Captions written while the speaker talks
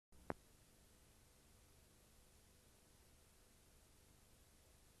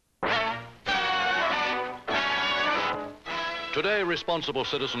Today, responsible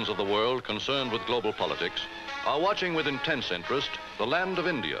citizens of the world concerned with global politics are watching with intense interest the land of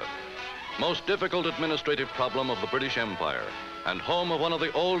India, most difficult administrative problem of the British Empire and home of one of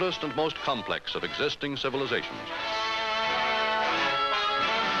the oldest and most complex of existing civilizations.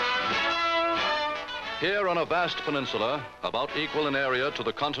 Here on a vast peninsula, about equal in area to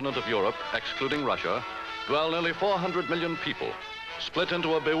the continent of Europe, excluding Russia, dwell nearly 400 million people, split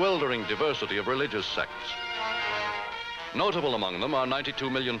into a bewildering diversity of religious sects. Notable among them are 92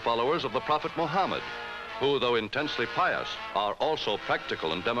 million followers of the Prophet Muhammad, who, though intensely pious, are also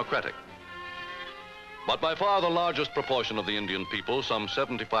practical and democratic. But by far the largest proportion of the Indian people, some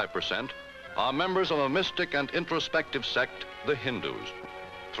 75%, are members of a mystic and introspective sect, the Hindus.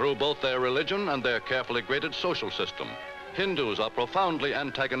 Through both their religion and their carefully graded social system, Hindus are profoundly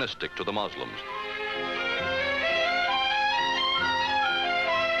antagonistic to the Muslims.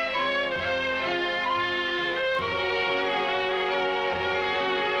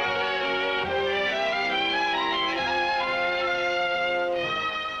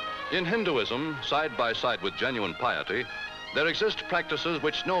 In Hinduism, side by side with genuine piety, there exist practices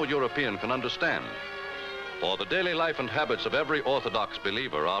which no European can understand. For the daily life and habits of every Orthodox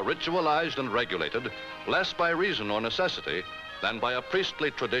believer are ritualized and regulated less by reason or necessity than by a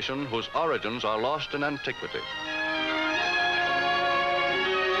priestly tradition whose origins are lost in antiquity.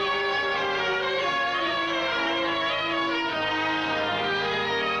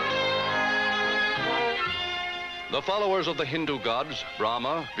 The followers of the Hindu gods,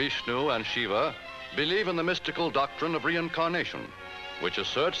 Brahma, Vishnu, and Shiva, believe in the mystical doctrine of reincarnation, which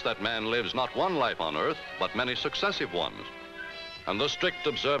asserts that man lives not one life on earth, but many successive ones. And the strict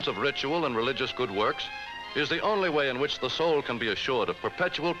observance of ritual and religious good works is the only way in which the soul can be assured of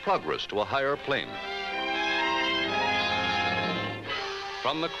perpetual progress to a higher plane.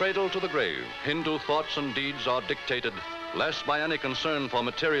 From the cradle to the grave, Hindu thoughts and deeds are dictated less by any concern for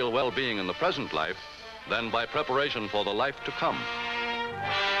material well-being in the present life than by preparation for the life to come.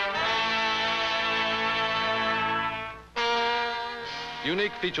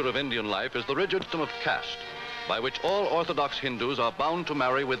 Unique feature of Indian life is the rigid system of caste, by which all Orthodox Hindus are bound to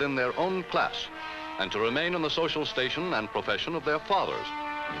marry within their own class and to remain in the social station and profession of their fathers.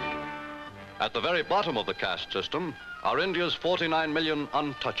 At the very bottom of the caste system are India's 49 million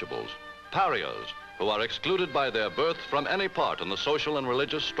untouchables, pariahs, who are excluded by their birth from any part in the social and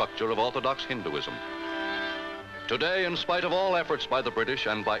religious structure of Orthodox Hinduism. Today, in spite of all efforts by the British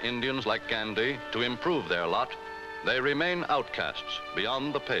and by Indians like Gandhi to improve their lot, they remain outcasts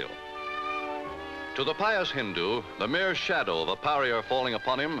beyond the pale. To the pious Hindu, the mere shadow of a pariah falling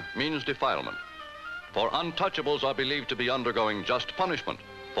upon him means defilement. For untouchables are believed to be undergoing just punishment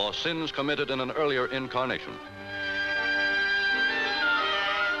for sins committed in an earlier incarnation.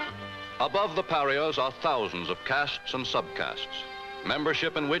 Above the pariahs are thousands of castes and subcastes,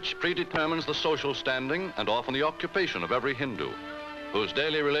 membership in which predetermines the social standing and often the occupation of every Hindu, whose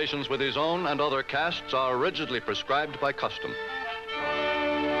daily relations with his own and other castes are rigidly prescribed by custom.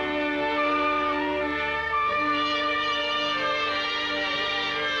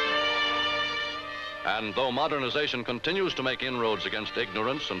 And though modernization continues to make inroads against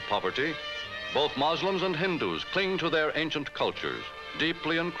ignorance and poverty, both Muslims and Hindus cling to their ancient cultures,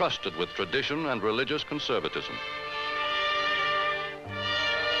 deeply encrusted with tradition and religious conservatism.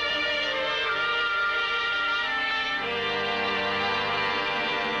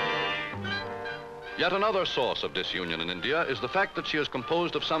 Yet another source of disunion in India is the fact that she is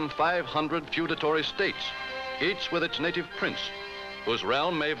composed of some 500 feudatory states, each with its native prince, whose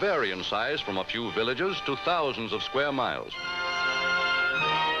realm may vary in size from a few villages to thousands of square miles.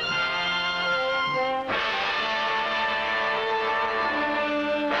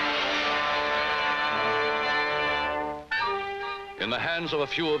 In the hands of a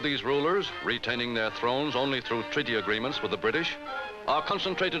few of these rulers, retaining their thrones only through treaty agreements with the British, are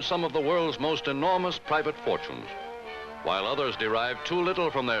concentrated some of the world's most enormous private fortunes, while others derive too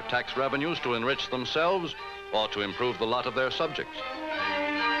little from their tax revenues to enrich themselves or to improve the lot of their subjects.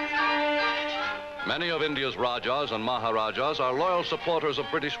 Many of India's Rajas and Maharajas are loyal supporters of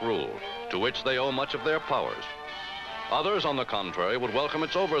British rule, to which they owe much of their powers. Others, on the contrary, would welcome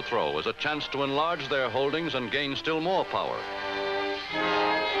its overthrow as a chance to enlarge their holdings and gain still more power.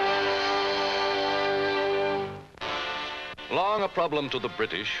 Long a problem to the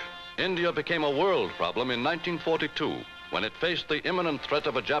British, India became a world problem in 1942 when it faced the imminent threat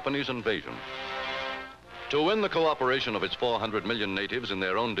of a Japanese invasion. To win the cooperation of its 400 million natives in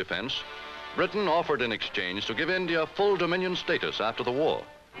their own defense, Britain offered in exchange to give India full dominion status after the war.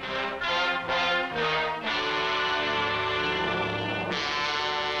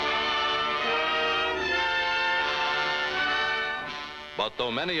 But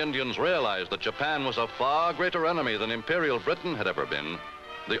though many Indians realized that Japan was a far greater enemy than Imperial Britain had ever been,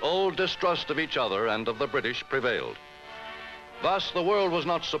 the old distrust of each other and of the British prevailed. Thus, the world was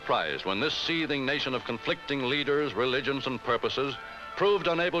not surprised when this seething nation of conflicting leaders, religions, and purposes proved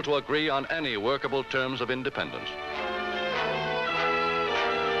unable to agree on any workable terms of independence.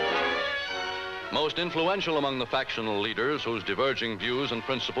 Most influential among the factional leaders whose diverging views and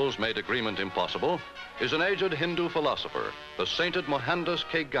principles made agreement impossible is an aged Hindu philosopher, the sainted Mohandas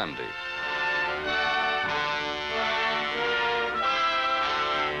K. Gandhi.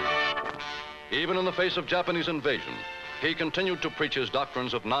 Even in the face of Japanese invasion, he continued to preach his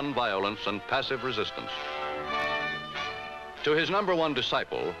doctrines of nonviolence and passive resistance. To his #1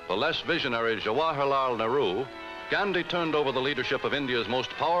 disciple, the less visionary Jawaharlal Nehru, Gandhi turned over the leadership of India's most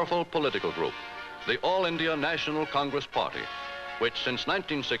powerful political group, the All India National Congress Party, which since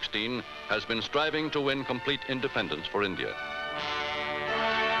 1916 has been striving to win complete independence for India.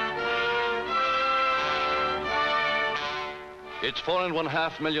 Its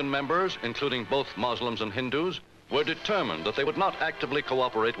 4.5 million members, including both Muslims and Hindus, were determined that they would not actively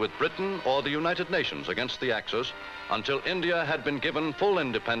cooperate with Britain or the United Nations against the Axis until India had been given full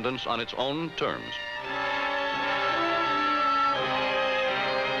independence on its own terms.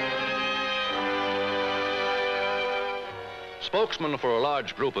 Spokesman for a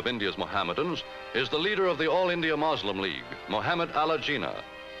large group of India's Mohammedans is the leader of the All India Muslim League, Muhammad Ali Jinnah.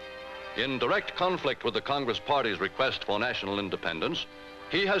 In direct conflict with the Congress Party's request for national independence,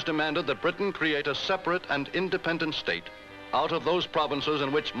 he has demanded that Britain create a separate and independent state out of those provinces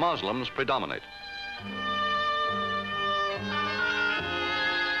in which Muslims predominate.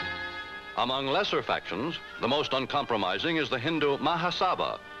 Among lesser factions, the most uncompromising is the Hindu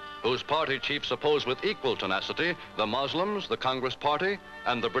Mahasabha, whose party chiefs oppose with equal tenacity the Muslims, the Congress Party,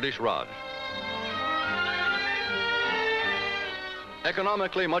 and the British Raj.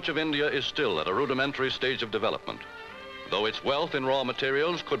 Economically, much of India is still at a rudimentary stage of development. Though its wealth in raw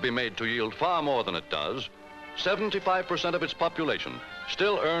materials could be made to yield far more than it does, 75% of its population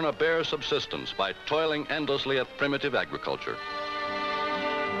still earn a bare subsistence by toiling endlessly at primitive agriculture.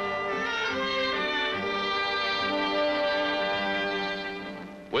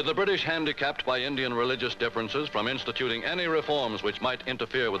 With the British handicapped by Indian religious differences from instituting any reforms which might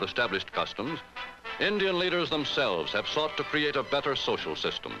interfere with established customs, Indian leaders themselves have sought to create a better social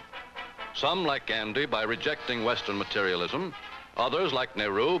system. Some, like Gandhi, by rejecting Western materialism, others, like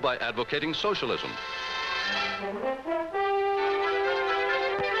Nehru, by advocating socialism.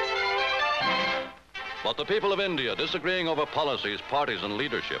 But the people of India, disagreeing over policies, parties, and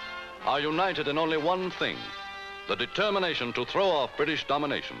leadership, are united in only one thing: the determination to throw off British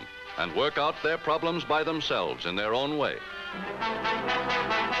domination and work out their problems by themselves in their own way.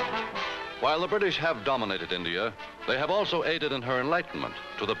 While the British have dominated India, they have also aided in her enlightenment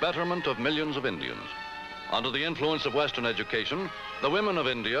to the betterment of millions of Indians. Under the influence of Western education, the women of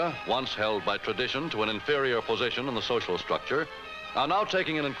India, once held by tradition to an inferior position in the social structure, are now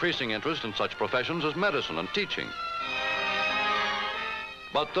taking an increasing interest in such professions as medicine and teaching.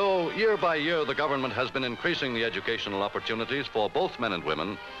 But though year by year the government has been increasing the educational opportunities for both men and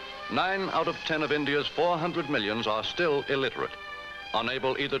women, 9 out of 10 of India's 400 millions are still illiterate,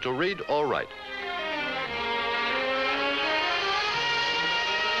 unable either to read or write.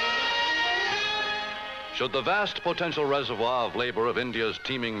 Should the vast potential reservoir of labor of India's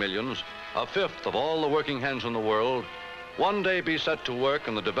teeming millions, a fifth of all the working hands in the world, one day be set to work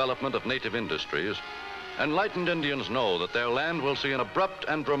in the development of native industries, enlightened Indians know that their land will see an abrupt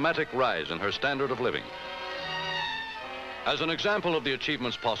and dramatic rise in her standard of living. As an example of the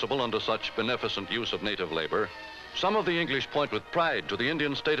achievements possible under such beneficent use of native labor, some of the English point with pride to the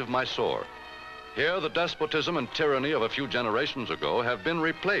Indian state of Mysore. Here, the despotism and tyranny of a few generations ago have been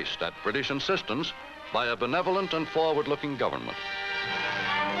replaced at British insistence by a benevolent and forward-looking government.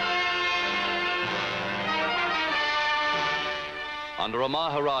 Under a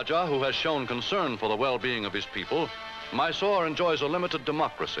Maharaja who has shown concern for the well-being of his people, Mysore enjoys a limited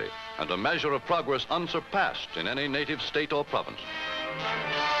democracy and a measure of progress unsurpassed in any native state or province.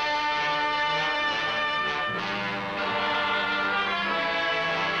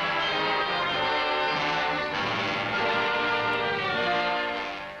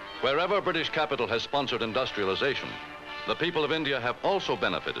 Wherever British capital has sponsored industrialization, the people of India have also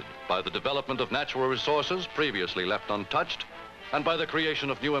benefited by the development of natural resources previously left untouched and by the creation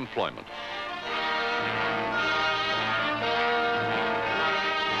of new employment.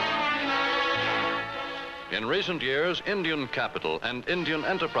 In recent years, Indian capital and Indian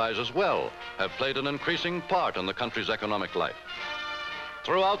enterprise as well have played an increasing part in the country's economic life.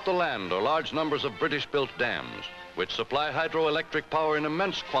 Throughout the land are large numbers of British-built dams, which supply hydroelectric power in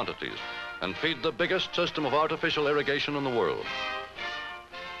immense quantities and feed the biggest system of artificial irrigation in the world.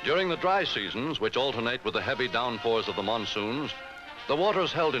 During the dry seasons, which alternate with the heavy downpours of the monsoons, the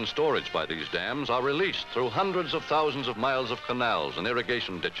waters held in storage by these dams are released through hundreds of thousands of miles of canals and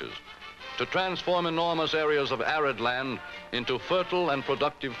irrigation ditches to transform enormous areas of arid land into fertile and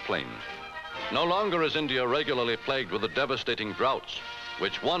productive plains. No longer is India regularly plagued with the devastating droughts,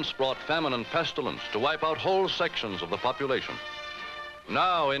 which once brought famine and pestilence to wipe out whole sections of the population.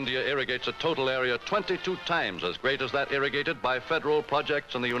 Now India irrigates a total area 22 times as great as that irrigated by federal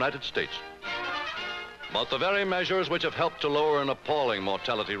projects in the United States. But the very measures which have helped to lower an appalling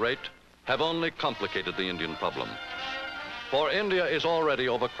mortality rate have only complicated the Indian problem. For India is already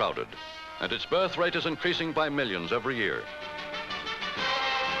overcrowded, and its birth rate is increasing by millions every year.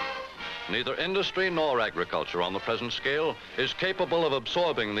 Neither industry nor agriculture on the present scale is capable of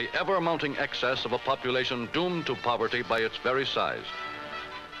absorbing the ever-mounting excess of a population doomed to poverty by its very size.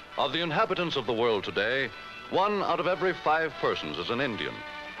 Of the inhabitants of the world today, 1 out of every 5 persons is an Indian.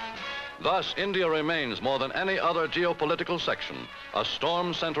 Thus, India remains more than any other geopolitical section, a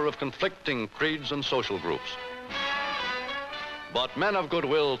storm center of conflicting creeds and social groups. But men of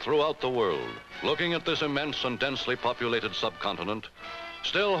goodwill throughout the world, looking at this immense and densely populated subcontinent,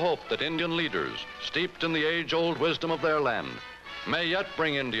 still hope that Indian leaders, steeped in the age-old wisdom of their land, may yet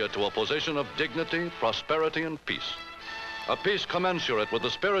bring India to a position of dignity, prosperity, and peace. A peace commensurate with the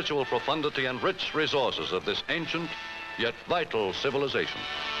spiritual profundity and rich resources of this ancient, yet vital civilization.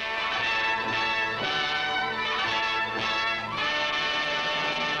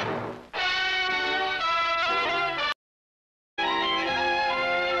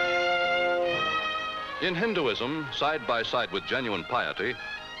 In Hinduism, side by side with genuine piety,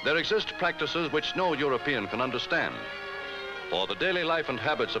 there exist practices which no European can understand. For the daily life and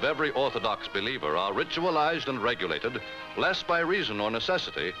habits of every Orthodox believer are ritualized and regulated less by reason or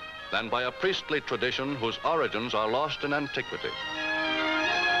necessity than by a priestly tradition whose origins are lost in antiquity.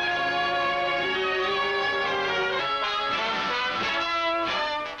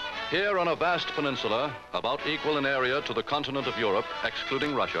 Here on a vast peninsula, about equal in area to the continent of Europe,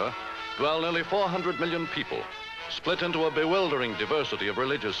 excluding Russia, dwell nearly 400 million people, split into a bewildering diversity of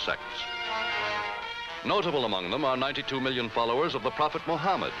religious sects. Notable among them are 92 million followers of the Prophet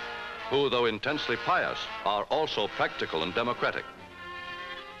Muhammad, who, though intensely pious, are also practical and democratic.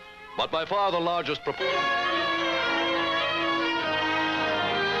 But by far the largest proportion.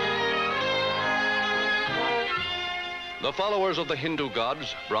 The followers of the Hindu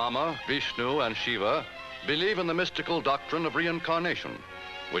gods, Brahma, Vishnu, and Shiva, believe in the mystical doctrine of reincarnation,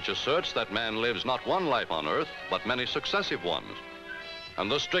 which asserts that man lives not one life on earth, but many successive ones.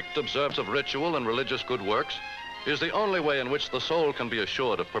 And the strict observance of ritual and religious good works is the only way in which the soul can be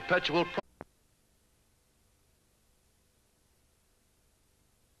assured of perpetual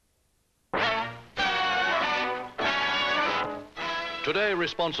Today,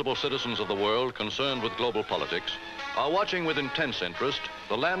 responsible citizens of the world concerned with global politics are watching with intense interest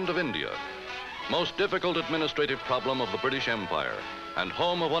the land of India, most difficult administrative problem of the British Empire, and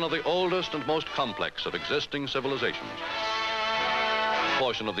home of one of the oldest and most complex of existing civilizations. A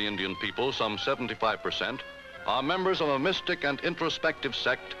portion of the Indian people, some 75%, are members of a mystic and introspective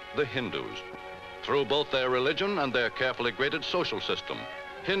sect, the Hindus. Through both their religion and their carefully graded social system,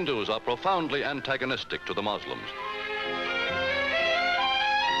 Hindus are profoundly antagonistic to the Muslims.